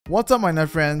What's up, my nerd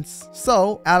friends?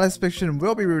 So, Alex Fiction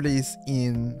will be released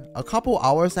in a couple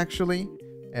hours actually,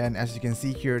 and as you can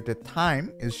see here, the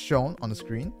time is shown on the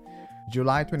screen.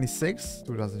 July 26,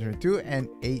 2022 and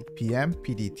 8 p.m.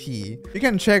 PDT. You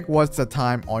can check what's the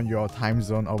time on your time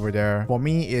zone over there. For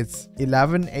me, it's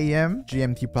 11 a.m.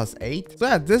 GMT plus 8. So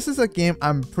yeah, this is a game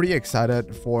I'm pretty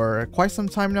excited for quite some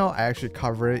time now. I actually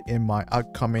cover it in my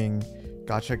upcoming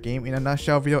gacha game in a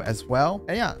nutshell video as well.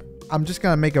 And yeah, I'm just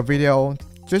gonna make a video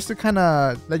just to kind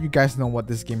of let you guys know what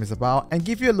this game is about and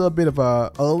give you a little bit of a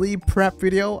early prep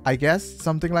video, I guess,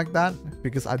 something like that,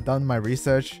 because I've done my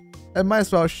research. I might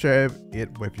as well share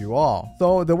it with you all.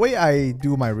 So the way I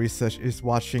do my research is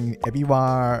watching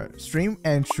Elira stream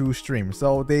and True stream.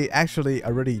 So they actually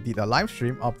already did a live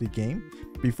stream of the game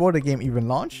before the game even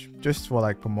launched, just for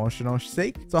like promotional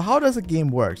sake. So how does the game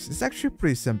works? It's actually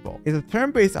pretty simple. It's a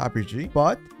turn-based RPG,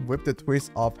 but with the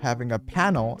twist of having a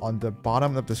panel on the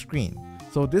bottom of the screen.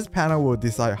 So this panel will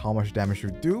decide how much damage you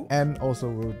do and also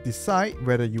will decide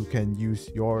whether you can use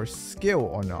your skill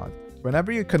or not.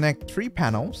 Whenever you connect 3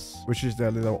 panels, which is the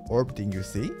little orb thing you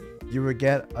see, you will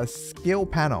get a skill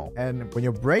panel. And when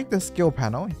you break the skill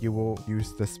panel, you will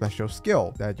use the special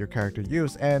skill that your character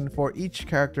used. And for each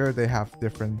character, they have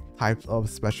different types of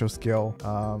special skill.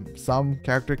 Some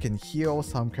character can heal,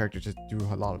 some characters just do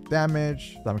a lot of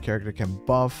damage, some character can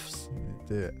buff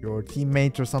your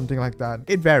teammates or something like that.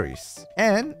 It varies.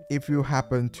 And if you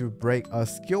happen to break a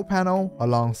skill panel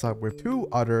alongside with 2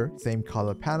 other same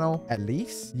color panel, at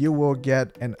least you will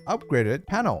get an upgraded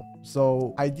panel.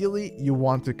 So ideally you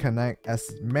want to connect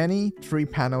as many 3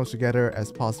 panels together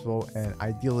as possible, and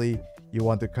ideally you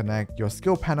want to connect your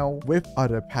skill panel with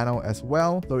other panel as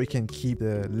well, so you can keep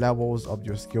the levels of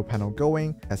your skill panel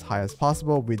going as high as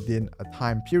possible within a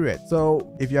time period.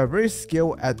 So if you are very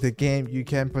skilled at the game, you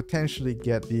can potentially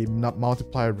get the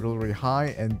multiplier really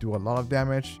high and do a lot of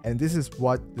damage. And this is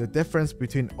what the difference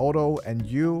between Auto and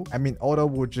you. I mean, Auto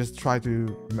will just try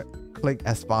to click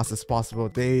as fast as possible.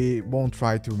 They won't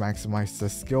try to maximize the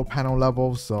skill panel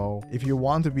level. So if you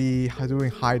want to be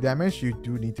doing high damage, you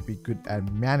do need to be good at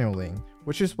manualing,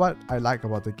 which is what I like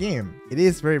about the game. It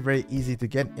is very easy to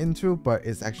get into, but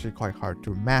it's actually quite hard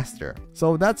to master.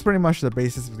 So that's pretty much the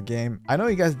basis of the game. I know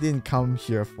you guys didn't come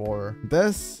here for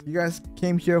this. You guys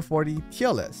came here for the tier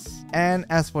list. And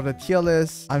as for the tier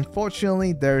list,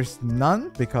 unfortunately there's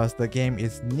none because the game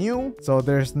is new. So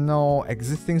there's no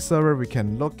existing server we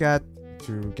can look at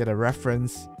to get a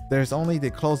reference. There's only the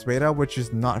closed beta, which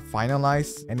is not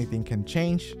finalized. Anything can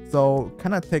change. So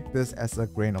kind of take this as a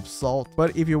grain of salt.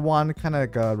 But if you want kind of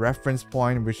like a reference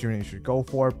point, which you should go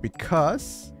for,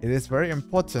 because it is very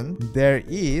important, there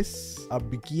is a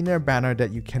beginner banner that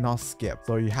you cannot skip.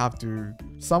 So you have to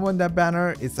summon that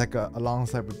banner. It's like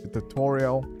alongside with the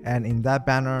tutorial. And in that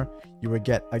banner, you will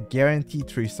get a guaranteed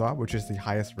 3-star, which is the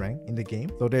highest rank in the game.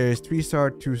 So there is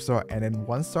 3-star, 2-star, and then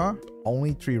 1-star.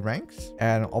 Only 3 ranks,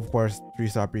 and of course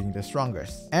 3-star being the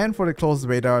strongest. And for the closed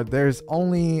beta, there's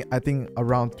only, I think,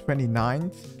 around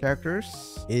 29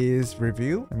 characters is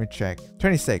reviewed. Let me check.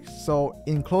 26. So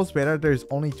in closed beta, there's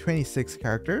only 26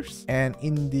 characters, and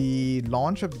in the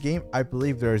launch of the game, I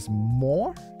believe there's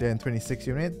more than 26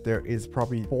 units. There is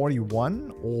probably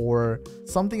 41 or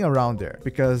something around there,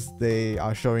 because they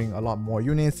are showing a lot more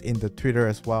units in the Twitter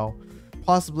as well.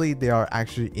 Possibly they are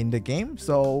actually in the game.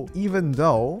 So even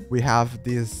though we have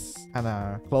this kind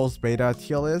of closed beta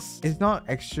tier list, it's not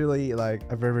actually like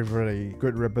a very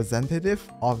good representative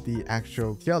of the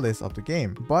actual tier list of the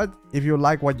game. But if you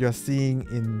like what you're seeing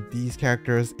in these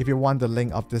characters, if you want the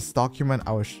link of this document,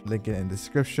 I will link it in the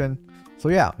description. So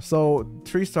yeah, so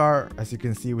 3-star, as you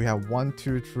can see, we have 1,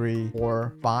 2, 3,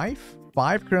 4,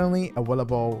 5 currently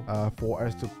available for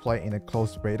us to play in a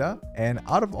closed beta. And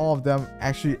out of all of them,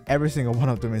 actually every single one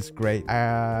of them is great.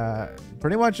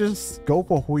 Pretty much just go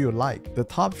for who you like. The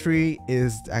top 3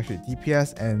 is actually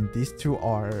DPS, and these 2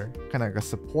 are kind of like a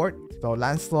support. So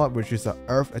Lancelot, which is an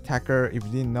earth attacker. If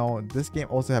you didn't know, this game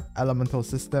also have elemental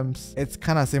systems. It's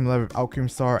kind of similar with Alchemy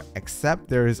Star, except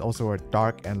there is also a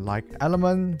dark and light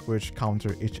element which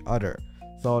counter each other.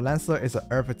 So Lancelot is an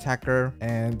earth attacker,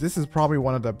 and this is probably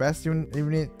one of the best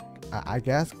unit, I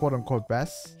guess, quote unquote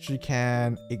best. She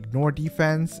can ignore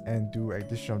defense and do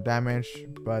additional damage,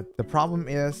 but the problem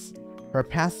is her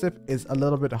passive is a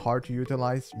little bit hard to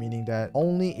utilize, meaning that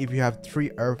only if you have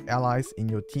 3 earth allies in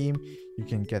your team, you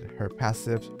can get her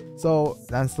passive. So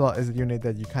Lancelot is a unit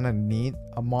that you kind of need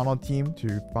a mono team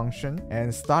to function.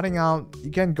 And starting out,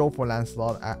 you can go for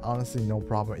Lancelot. Honestly, no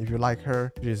problem. If you like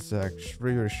her, she's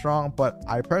really strong. But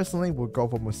I personally would go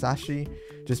for Musashi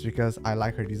just because I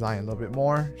like her design a little bit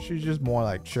more. She's just more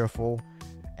like cheerful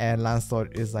and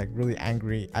Lancelot is like really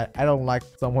angry. I don't like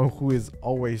someone who is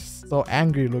always so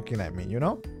angry looking at me, you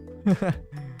know?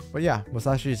 But yeah,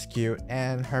 Musashi is cute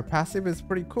and her passive is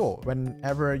pretty cool.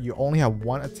 Whenever you only have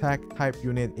one attack type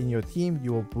unit in your team,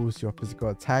 you will boost your physical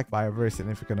attack by a very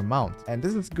significant amount. And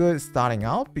this is good starting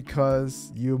out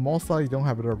because you most likely don't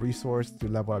have the resource to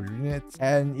level up your units.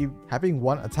 And if having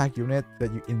one attack unit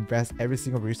that you invest every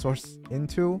single resource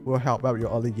into will help out your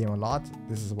early game a lot.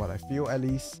 This is what I feel at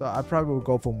least. So I probably will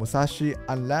go for Musashi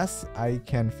unless I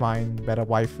can find better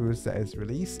waifus that is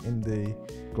released in the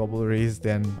global release,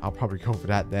 then I'll probably go for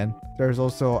that then. There's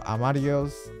also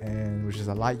Amadeus, and which is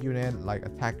a light unit like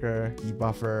attacker,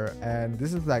 debuffer, and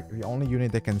this is like the only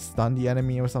unit that can stun the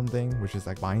enemy or something, which is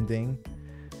like binding.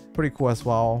 Pretty cool as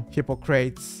well.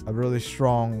 Hippocrates, a really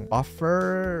strong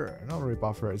buffer, not really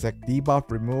buffer, it's like debuff,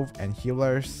 remove, and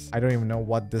healers. I don't even know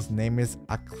what this name is.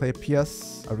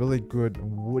 Asclepius, a really good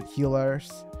wood healers.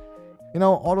 You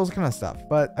know, all those kind of stuff.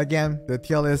 But again, the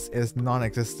tier list is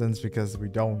non-existent because we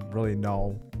don't really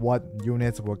know what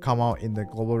units will come out in the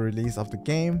global release of the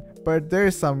game. But there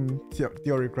is some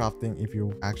theory crafting if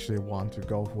you actually want to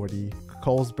go for the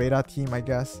Cole's beta team, I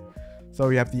guess. So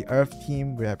we have the Earth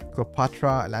team, we have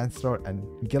Cleopatra, Lancelot, and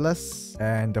Gillis.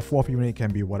 And the fourth unit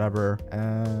can be whatever.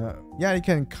 Yeah, you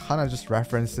can kind of just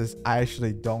reference this. I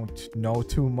actually don't know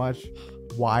too much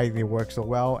why they work so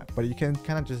well, but you can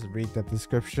kind of just read the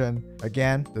description.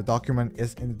 Again, the document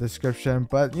is in the description,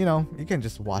 but you know, you can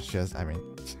just watch this. I mean,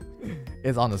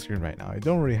 it's on the screen right now. You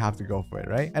don't really have to go for it,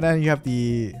 right? And then you have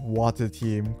the water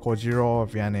team, Kojiro,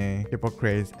 Vianney,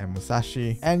 Hippocrates, and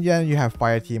Musashi. And then you have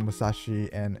fire team, Musashi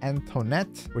and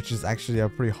Antoinette, which is actually a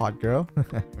pretty hot girl.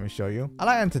 Let me show you. I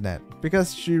like Antoinette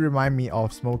because she reminds me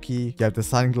of Smokey. You have the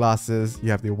sunglasses,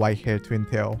 you have the white hair twin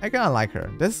tail. I kind of like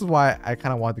her. This is why I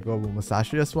kind of want to go with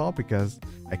Musashi as well, because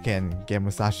I can get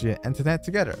Musashi and Antoinette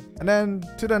together. And then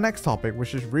to the next topic,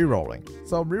 which is rerolling.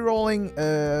 So rerolling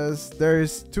is,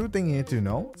 there's two things you need to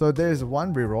know. So there's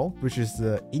one reroll, which is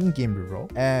the in-game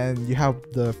reroll, and you have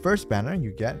the first banner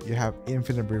you get, you have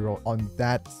infinite reroll on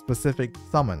that specific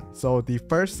summon. So the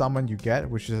first summon you get,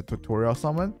 which is a tutorial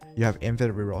summon, you have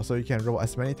infinite reroll, so you can roll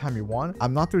as many times you want.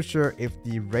 I'm not too sure if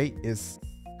the rate is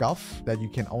that you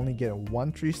can only get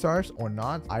 1 3 stars or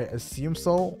not. I assume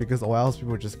so, because or else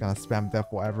people are just gonna spam that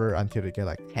forever until they get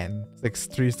like 10 6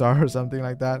 3 star or something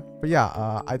like that. But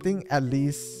yeah, I think at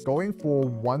least going for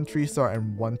 1 3 star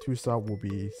and 1 2 star will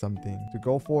be something to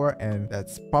go for, and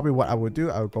that's probably what I would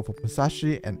do. I would go for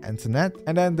Musashi and Antoinette.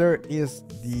 And then there is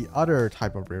the other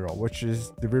type of reroll, which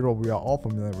is the reroll we are all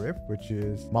familiar with, which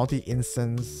is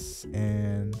multi-instance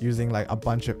and using like a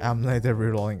bunch of emulator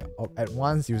rerolling at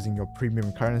once using your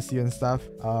premium currency and stuff.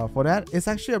 For that, it's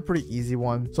actually a pretty easy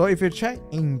one. So if you check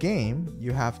in game,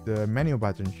 you have the menu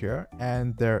button here,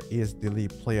 and there is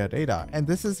delete player data, and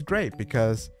this is great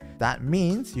because that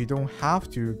means you don't have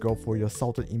to go for your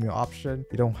salted email option.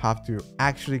 You don't have to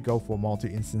actually go for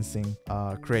multi-instancing,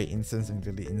 create instance and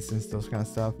delete instance, those kind of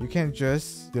stuff. You can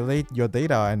just delete your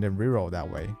data and then reroll that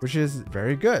way, which is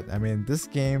very good. I mean, this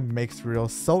game makes reroll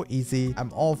so easy.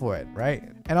 I'm all for it, right?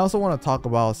 And I also want to talk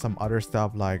about some other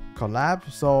stuff like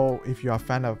collab. So if you're a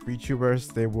fan of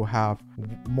VTubers, they will have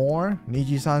more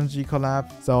Niji-sanji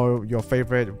collab. So your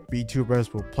favorite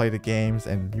VTubers will play the games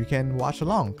and you can watch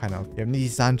along, kind of. You have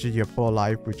Niji-sanji, you have Polar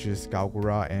Life, which is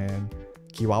Gaogura and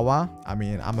Kiwawa. I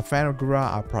mean, I'm a fan of Gura.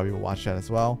 I'll probably watch that as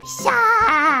well.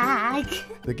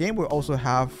 The game will also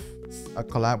have a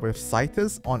collab with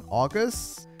Citus on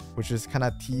August, which is kind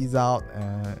of teased out.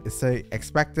 It's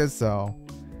expected, so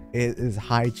it is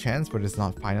high chance, but it's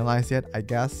not finalized yet, I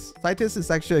guess. Citus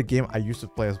is actually a game I used to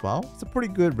play as well. It's a pretty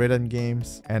good written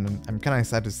games, and I'm kind of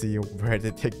excited to see where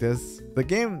they take this. The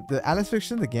game, the Alice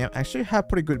Fiction, the game actually had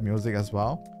pretty good music as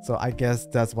well. So I guess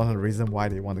that's one of the reasons why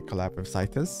they want to collab with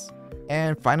Citus.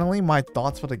 And finally, my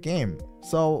thoughts for the game.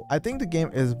 So I think the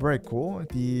game is very cool.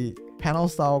 The panel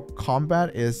style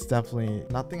combat is definitely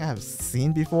nothing I have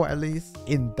seen before, at least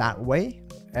in that way.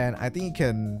 And I think it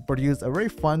can produce a very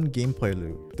fun gameplay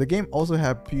loop. The game also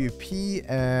have PvP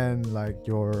and like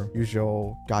your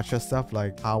usual gacha stuff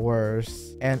like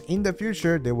powers. And in the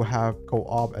future, they will have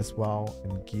co-op as well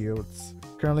and guilds.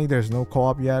 Currently, there's no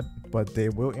co-op yet, but they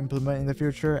will implement in the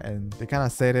future, and they kind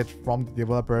of said it from the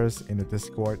developers in the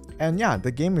Discord. And yeah,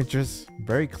 the game is just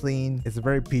very clean. It's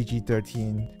very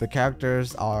PG-13. The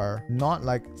characters are not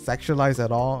like sexualized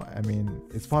at all. I mean,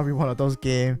 it's probably one of those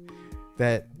games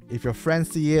that if your friends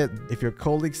see it, if your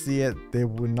colleagues see it, they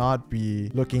will not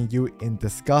be looking you in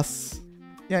disgust.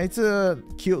 Yeah, it's a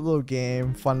cute little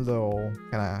game, fun little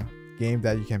kind of game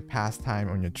that you can pass time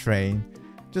on your train.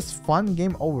 just fun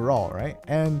game overall, right?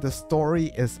 And the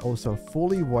story is also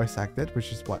fully voice acted,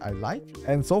 which is what I like.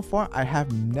 And so far, I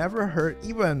have never heard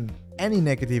even any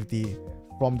negativity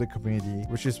from the community,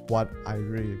 which is what I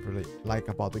really like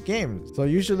about the game. So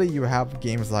usually you have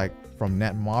games like from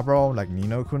Netmarble, like Ni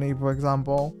no Kuni, for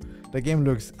example. The game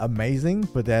looks amazing,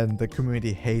 but then the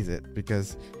community hates it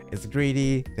because it's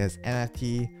greedy, there's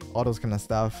NFT, all those kind of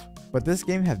stuff. But this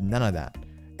game has none of that.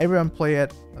 Everyone play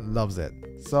it, loves it.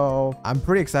 So I'm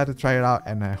pretty excited to try it out,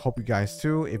 and I hope you guys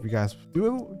too. If you guys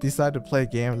do decide to play a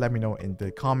game, let me know in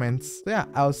the comments. So yeah,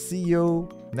 I'll see you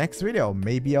next video.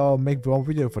 Maybe I'll make one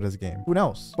video for this game. Who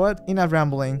knows? But enough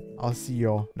rambling. I'll see you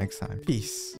all next time. Peace.